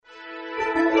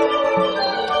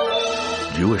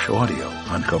Jewish audio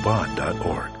on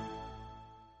Chabad.org.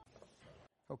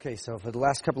 Okay, so for the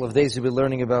last couple of days we've been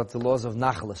learning about the laws of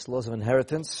Nachlas, laws of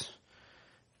inheritance,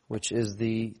 which is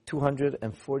the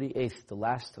 248th, the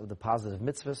last of the positive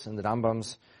mitzvahs in the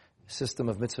Rambam's system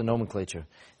of mitzvah nomenclature.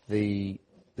 The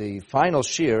final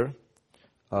shir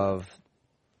of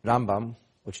Rambam,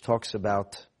 which talks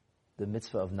about the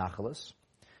mitzvah of Nachlas,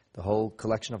 the whole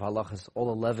collection of halachas,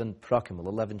 all 11 prakim, all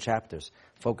 11 chapters,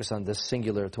 focus on this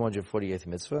singular 248th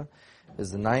mitzvah, is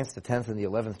the 9th, the 10th, and the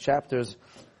 11th chapters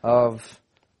of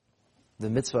the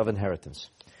mitzvah of inheritance.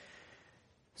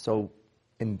 So,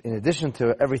 in addition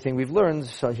to everything we've learned,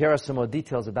 so here are some more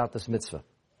details about this mitzvah.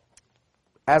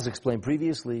 As explained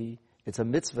previously, it's a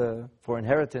mitzvah for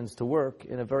inheritance to work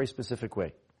in a very specific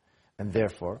way. And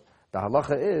therefore, the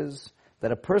halacha is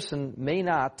that a person may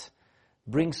not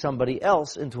bring somebody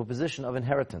else into a position of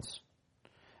inheritance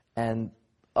and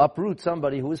uproot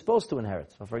somebody who is supposed to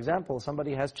inherit. So for example,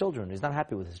 somebody has children. He's not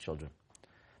happy with his children.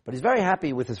 But he's very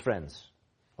happy with his friends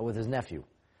or with his nephew.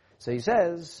 So he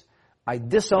says, I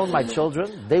disown my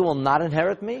children. They will not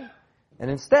inherit me.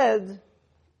 And instead,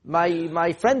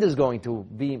 my friend is going to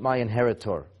be my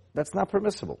inheritor. That's not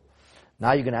permissible.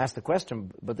 Now you're going to ask the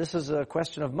question, but this is a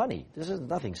question of money. This is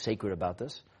nothing sacred about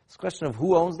this. It's a question of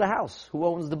who owns the house, who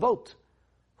owns the boat,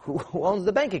 who owns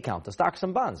the bank account, the stocks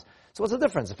and bonds. So what's the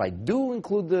difference if I do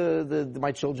include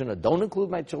my children or don't include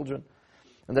my children?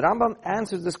 And the Rambam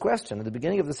answers this question. At the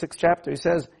beginning of the 6th chapter, he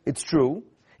says, it's true.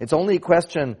 It's only a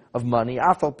question of money.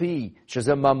 Afal pi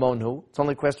shezeh mamonhu. It's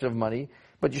only a question of money.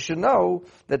 But you should know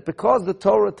that because the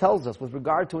Torah tells us with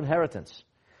regard to inheritance,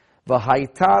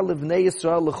 v'hayta livnei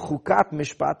Yisrael l'chukat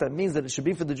mishpat, that means that it should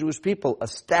be for the Jewish people a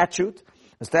statute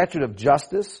of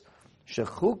justice,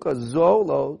 shechuka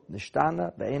zolo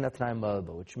nishtana ve'ena t'nai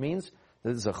malba, which means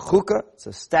this is a chukah, it's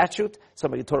a statute,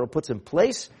 somebody Torah puts in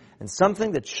place, and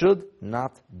something that should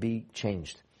not be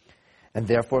changed. And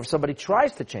therefore, if somebody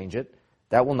tries to change it,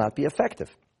 that will not be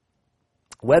effective.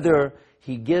 Whether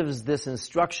he gives this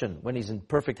instruction when he's in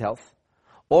perfect health,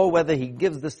 or whether he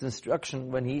gives this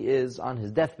instruction when he is on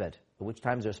his deathbed, at which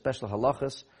times there are special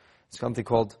halachas. It's something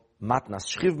called matnas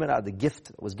shchivmena, the gift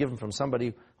that was given from somebody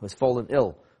who has fallen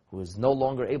ill, who is no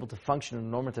longer able to function in a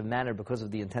normative manner because of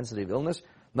the intensity of illness.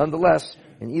 Nonetheless,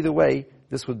 in either way,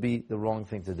 this would be the wrong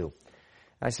thing to do.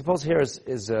 And I suppose here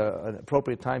is an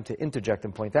appropriate time to interject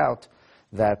and point out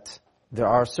that there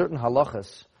are certain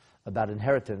halachas about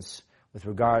inheritance with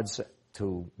regards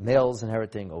to males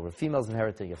inheriting over females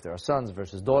inheriting, if there are sons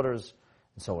versus daughters,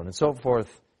 and so on and so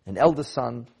forth, an eldest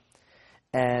son.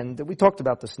 And we talked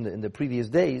about this in the previous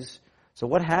days. So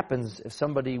what happens if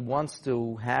somebody wants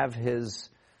to have his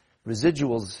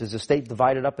residuals, his estate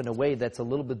divided up in a way that's a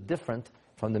little bit different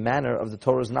from the manner of the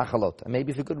Torah's nachalot, and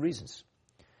maybe for good reasons?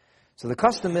 So the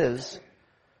custom is,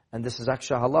 and this is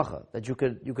actually a halacha, that you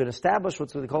could establish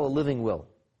what's what they call a living will.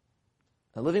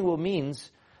 A living will means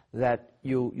that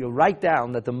you write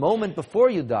down that the moment before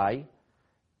you die,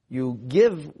 you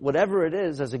give whatever it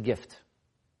is as a gift.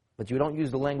 But you don't use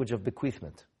the language of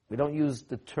bequeathment. We don't use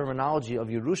the terminology of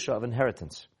Yerusha, of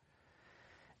inheritance.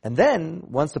 And then,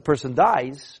 once the person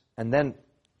dies, and then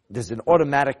there's an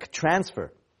automatic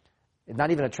transfer. It's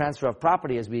not even a transfer of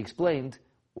property, as we explained.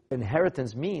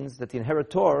 Inheritance means that the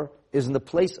inheritor is in the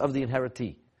place of the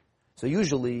inheritee. So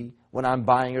usually, when I'm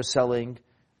buying or selling,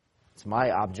 it's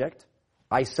my object.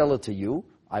 I sell it to you.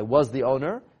 I was the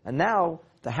owner. And now,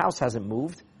 the house hasn't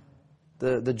moved.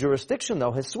 The jurisdiction,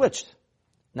 though, has switched.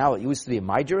 Now, it used to be in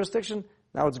my jurisdiction.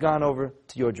 Now it's gone over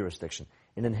to your jurisdiction.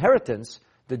 In inheritance,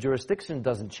 the jurisdiction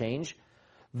doesn't change.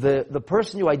 The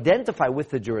person you identify with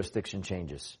the jurisdiction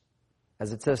changes.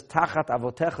 As it says, Tachat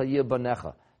avotecha yir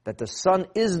banecha, that the son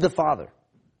is the father.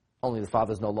 Only the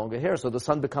father is no longer here, so the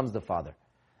son becomes the father.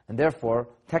 And therefore,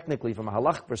 technically, from a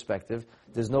halach perspective,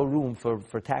 there's no room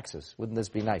for taxes. Wouldn't this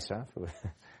be nice, huh?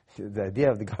 The idea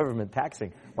of the government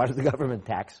taxing. Why does the government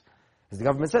tax? Because the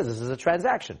government says this is a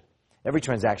transaction. Every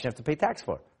transaction you have to pay tax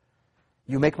for.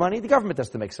 You make money, the government has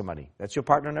to make some money. That's your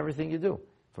partner in everything you do.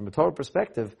 From a Torah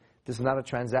perspective, this is not a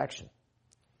transaction.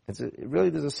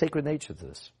 There's a sacred nature to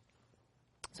this.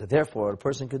 So therefore, what a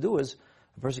person could do is,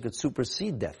 a person could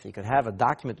supersede death. He could have a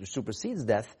document which supersedes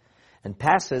death and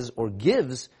passes or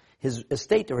gives his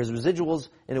estate or his residuals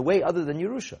in a way other than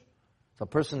Yerusha. So a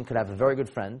person could have a very good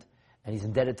friend, and he's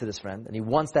indebted to this friend, and he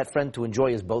wants that friend to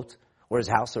enjoy his boat, or his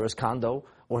house, or his condo,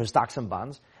 or his stocks and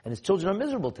bonds, and his children are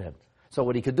miserable to him. So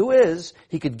what he could do is,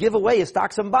 he could give away his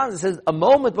stocks and bonds. It says, a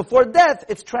moment before death,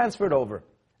 it's transferred over.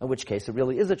 In which case, it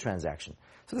really is a transaction.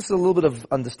 So this is a little bit of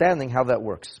understanding how that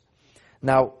works.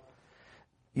 Now,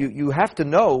 you have to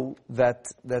know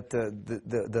that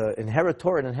the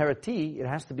inheritor and inheritee, it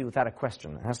has to be without a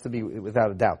question. It has to be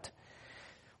without a doubt.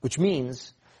 Which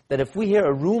means that if we hear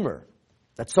a rumor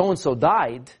that so-and-so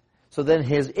died, so then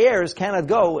his heirs cannot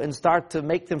go and start to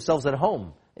make themselves at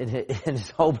home in his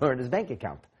home or in his bank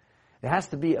account. It has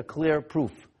to be a clear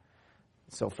proof.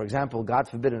 So, for example, God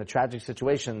forbid, in a tragic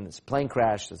situation, it's a plane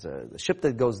crash, there's a ship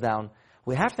that goes down,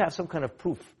 we have to have some kind of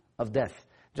proof of death.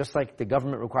 Just like the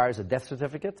government requires a death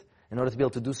certificate in order to be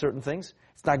able to do certain things.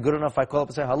 It's not good enough if I call up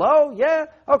and say, hello, yeah,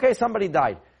 okay, somebody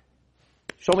died.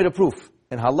 Show me the proof.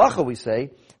 In halacha we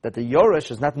say that the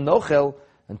yoresh is not nochel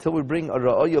until we bring a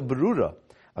ra'oya berura,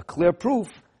 a clear proof,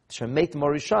 shemet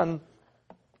morishan,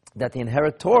 that the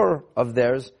inheritor of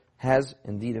theirs has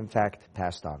indeed, in fact,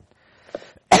 passed on.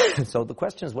 So the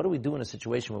question is, what do we do in a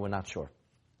situation where we're not sure?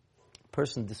 A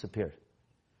person disappeared.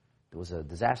 There was a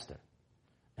disaster.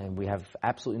 And we have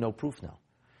absolutely no proof now.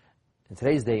 In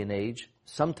today's day and age,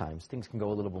 sometimes things can go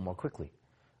a little bit more quickly.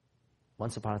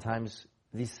 Once upon a time,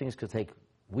 these things could take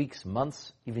weeks,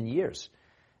 months, even years.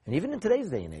 And even in today's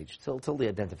day and age, till the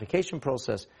identification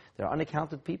process, there are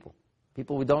unaccounted people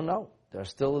we don't know. There are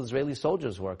still Israeli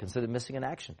soldiers who are considered missing in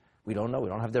action. We don't know. We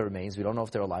don't have their remains. We don't know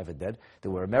if they're alive or dead. There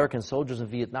were American soldiers in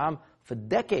Vietnam for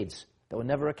decades that were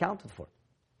never accounted for.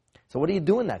 So what do you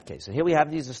do in that case? And here we have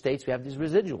these estates, we have these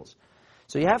residuals.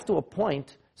 So you have to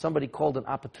appoint somebody called an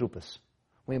apotropos.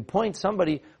 We appoint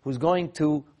somebody who's going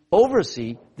to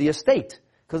oversee the estate.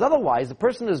 Because otherwise, the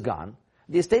person is gone,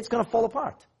 the estate's going to fall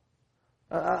apart.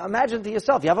 Imagine to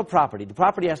yourself, you have a property. The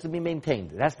property has to be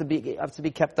maintained. It has to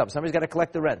be kept up. Somebody's got to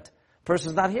collect the rent. The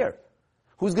person's not here.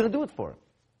 Who's going to do it for him?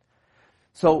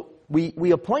 So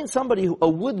we appoint somebody a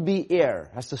would-be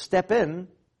heir has to step in,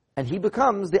 and he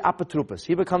becomes the apotropos.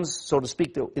 He becomes, so to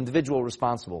speak, the individual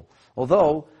responsible.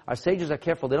 Although our sages are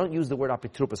careful, they don't use the word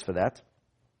apotropos for that.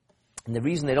 And the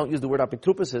reason they don't use the word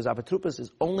apotropos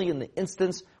is only in the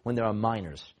instance when there are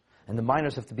minors. And the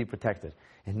minors have to be protected.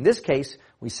 In this case,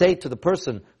 we say to the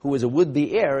person who is a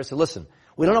would-be heir, say, listen,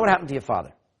 we don't know what happened to your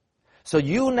father. So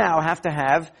you now have to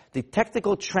have the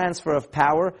technical transfer of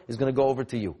power is going to go over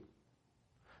to you.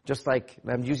 Just like,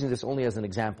 I'm using this only as an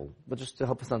example, but just to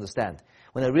help us understand.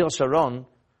 When Ariel Sharon,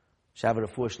 Shavah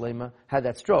Refuah Shlema, had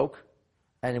that stroke,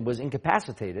 and it was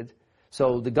incapacitated,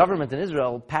 so the government in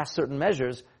Israel passed certain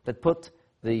measures that put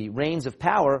the reins of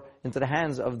power into the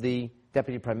hands of the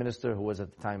deputy prime minister who was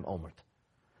at the time Omert.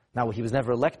 Now, he was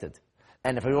never elected.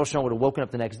 And if Ariel Sharon would have woken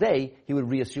up the next day, he would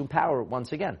reassume power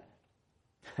once again.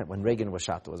 When Reagan was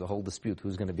shot, there was a whole dispute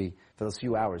who's going to be, for those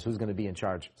few hours, who's going to be in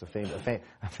charge. It's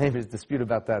a famous dispute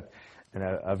about that. And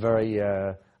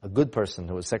a good person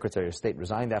who was Secretary of State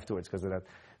resigned afterwards because of that.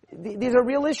 These are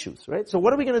real issues, right? So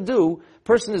what are we going to do?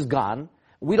 Person is gone.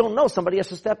 We don't know. Somebody has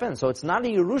to step in. So it's not a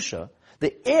Yerusha.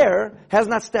 The heir has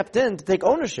not stepped in to take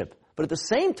ownership. But at the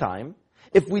same time,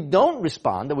 if we don't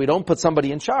respond and we don't put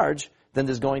somebody in charge, then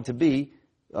there's going to be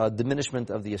a diminishment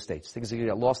of the estates. Things will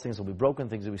get lost, things will be broken,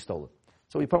 things will be stolen.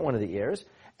 So we put one of the heirs.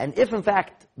 And if, in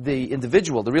fact, the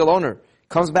individual, the real owner,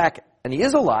 comes back and he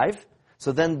is alive,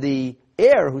 so then the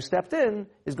heir who stepped in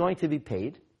is going to be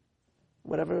paid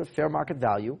whatever fair market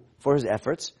value for his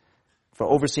efforts, for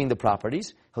overseeing the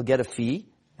properties. He'll get a fee,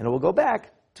 and it will go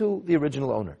back to the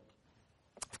original owner.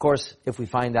 Of course, if we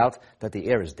find out that the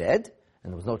heir is dead,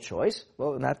 and there was no choice,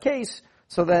 well, in that case,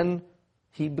 so then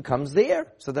he becomes the heir.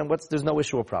 So then there's no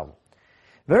issue or problem.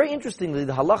 Very interestingly,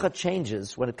 the halacha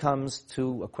changes when it comes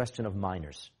to a question of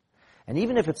minors. And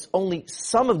even if it's only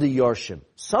some of the yorshim,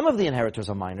 some of the inheritors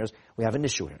are minors, we have an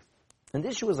issue here. And the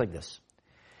issue is like this.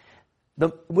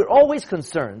 We're always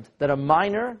concerned that a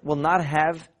minor will not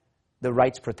have the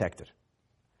rights protected.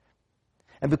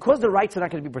 And because the rights are not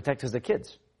going to be protected as the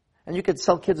kids, and you could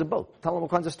sell kids a boat, tell them all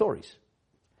kinds of stories.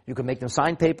 You can make them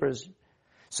sign papers.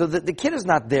 So that the kid is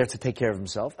not there to take care of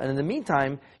himself. And in the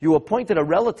meantime, you appointed a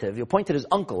relative, you appointed his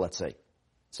uncle, let's say.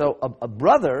 So a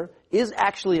brother is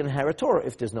actually an inheritor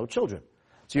if there's no children.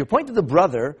 So you appointed the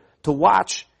brother to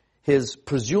watch his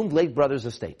presumed late brother's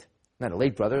estate. Now the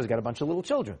late brother has got a bunch of little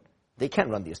children. They can't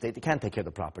run the estate, they can't take care of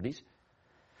the properties.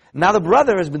 Now the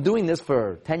brother has been doing this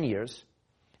for 10 years.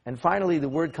 And finally the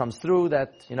word comes through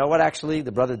that, you know what, actually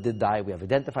the brother did die. We have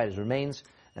identified his remains.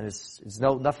 And it's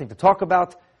nothing to talk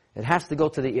about. It has to go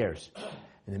to the heirs.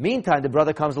 In the meantime, the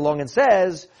brother comes along and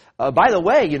says, by the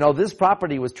way, you know, this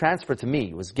property was transferred to me.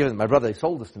 It was given, my brother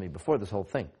sold this to me before this whole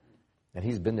thing. And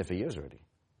he's been there for years already.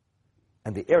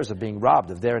 And the heirs are being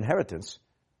robbed of their inheritance.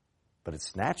 But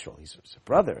it's natural. He's a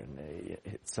brother.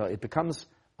 And so it becomes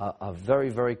a very,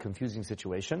 very confusing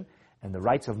situation. And the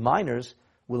rights of minors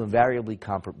will invariably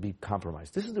be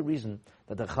compromised. This is the reason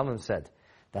that the Chachamim said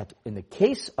that in the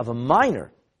case of a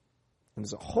minor, And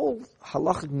there's a whole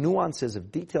halachic nuances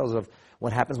of details of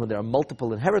what happens when there are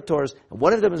multiple inheritors, and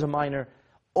one of them is a minor.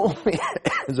 Only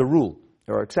as a rule,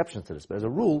 there are exceptions to this, but as a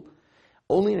rule,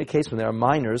 only in a case when there are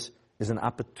minors is an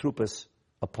apotropos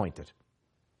appointed.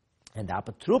 And the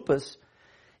apotropos,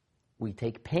 we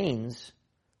take pains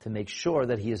to make sure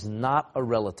that he is not a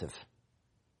relative.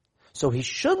 So he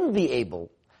shouldn't be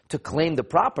able to claim the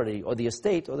property or the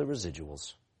estate or the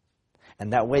residuals.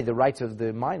 And that way the rights of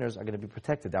the minors are going to be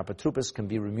protected. The apotropos can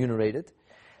be remunerated.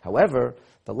 However,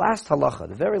 the last halacha,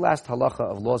 the very last halacha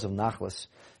of laws of nachlas,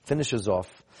 finishes off,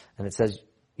 and it says,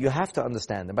 you have to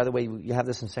understand, and by the way, you have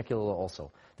this in secular law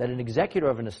also, that an executor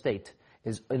of an estate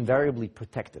is invariably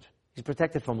protected. He's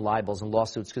protected from libels and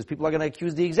lawsuits because people are going to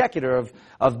accuse the executor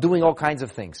of doing all kinds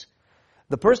of things.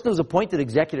 The person who's appointed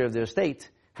executor of their estate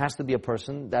has to be a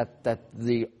person that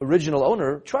the original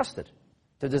owner trusted.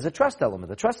 There's a trust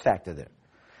element, a trust factor there.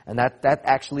 And that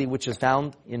actually, which is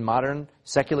found in modern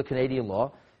secular Canadian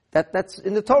law, that's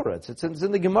in the Torah, it's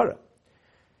in the Gemara.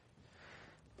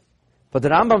 But the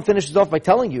Rambam finishes off by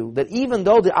telling you that even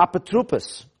though the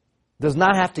apotropos does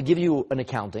not have to give you an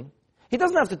accounting, he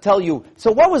doesn't have to tell you,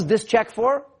 so what was this check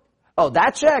for? Oh,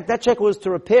 that check was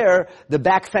to repair the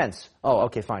back fence. Oh,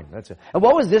 okay, fine, that's it. And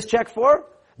what was this check for?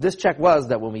 This check was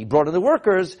that when we brought in the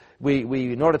workers, we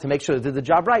in order to make sure they did the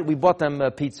job right, we bought them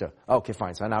pizza. Okay,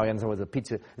 fine, so now I understand what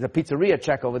there's a pizzeria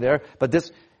check over there, but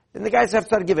this, and the guys have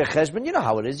to give a cheshbon, you know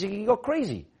how it is, you can go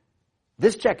crazy.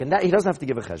 This check and that, he doesn't have to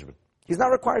give a cheshbon. He's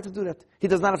not required to do that. He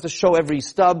does not have to show every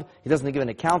stub. He doesn't give an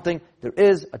accounting. There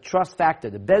is a trust factor.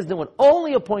 The Beis Din would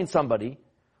only appoint somebody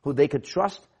who they could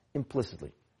trust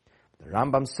implicitly. The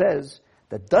Rambam says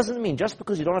that doesn't mean just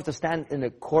because you don't have to stand in a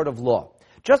court of law,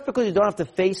 just because you don't have to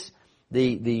face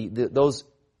those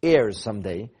heirs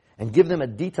someday and give them a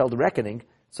detailed reckoning,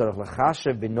 sort of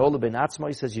l'chashev b'no l'ben atzmo,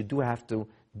 he says you do have to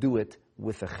do it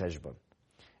with a cheshbon,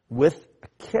 with a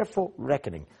careful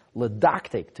reckoning.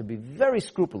 Ledaktik, to be very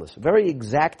scrupulous, very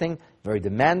exacting, very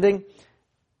demanding,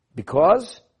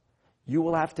 because you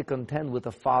will have to contend with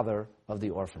the father of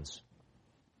the orphans.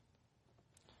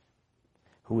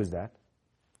 Who is that?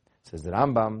 Says the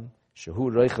Rambam, Shehu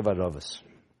Reichav Aravos.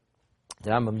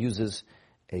 The Rambam uses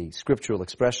a scriptural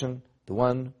expression, the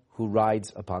one who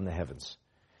rides upon the heavens.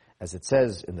 As it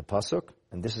says in the Pasuk,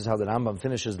 and this is how the Rambam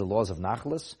finishes the laws of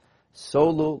Nachlas,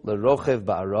 Solu lerochev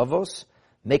ba'aravos,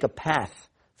 make a path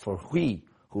for he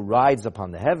who rides upon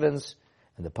the heavens,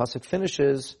 and the pasuk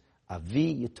finishes,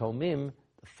 Avi Yitomim,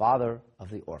 the father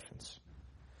of the orphans.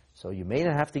 So you may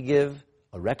not have to give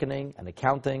a reckoning, an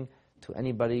accounting to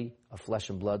anybody of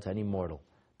flesh and blood, to any mortal,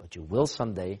 but you will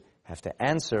someday have to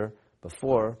answer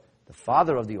before the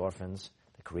father of the orphans,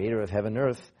 the creator of heaven and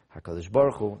earth, HaKadosh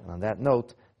Baruch Hu. And on that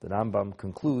note, the Rambam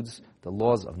concludes the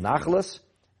laws of Nachlas,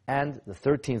 and the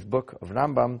 13th book of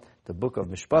Rambam, the book of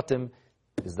Mishpatim,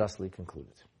 is thusly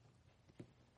concluded.